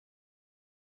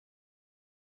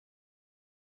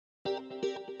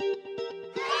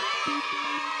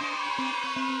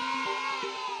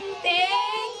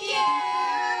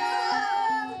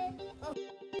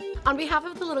On behalf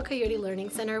of the Little Coyote Learning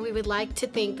Center, we would like to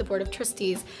thank the Board of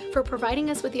Trustees for providing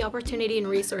us with the opportunity and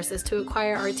resources to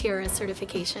acquire our TRS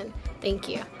certification. Thank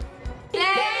you.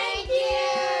 Thank you!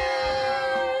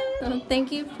 So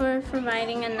thank you for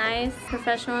providing a nice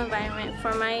professional environment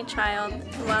for my child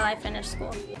while I finish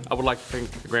school. I would like to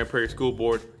thank the Grand Prairie School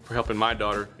Board for helping my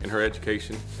daughter in her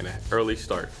education and an early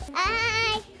start.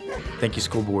 Hi! Thank you,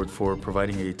 School Board, for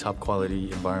providing a top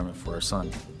quality environment for our son.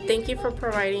 Thank you for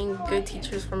providing good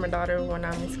teachers for my daughter when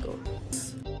I'm in school.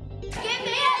 Give me a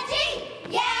G!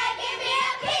 Yeah, give me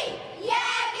a P!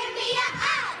 Yeah, give me a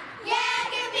I! Yeah,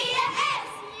 give me a S!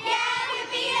 Yeah, give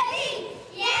me a E!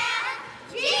 Yeah!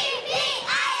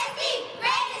 GPISD!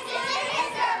 Greatest in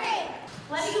history!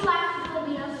 What do you like to do when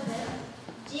you have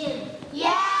to Gym.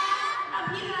 Yeah!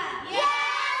 Computer. Yeah!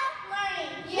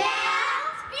 Learning. Yeah!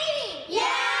 Speeding.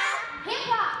 Yeah! Hip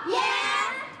hop. Yeah!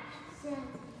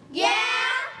 Yeah!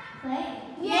 Play.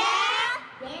 Yeah!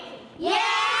 Dancing. Yeah!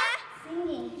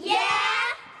 Singing. Yeah!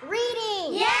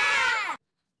 Reading. Yeah!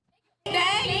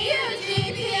 Thank you,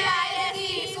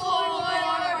 GPISD School Board,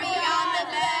 for Beyond the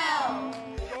Bell.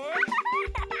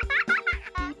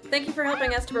 Thank you for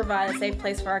helping us to provide a safe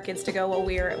place for our kids to go while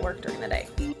we are at work during the day.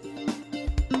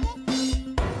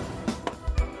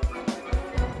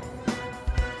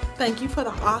 Thank you for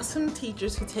the awesome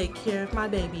teachers who take care of my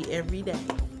baby every day.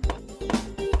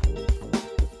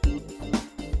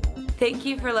 Thank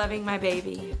you for loving my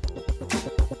baby.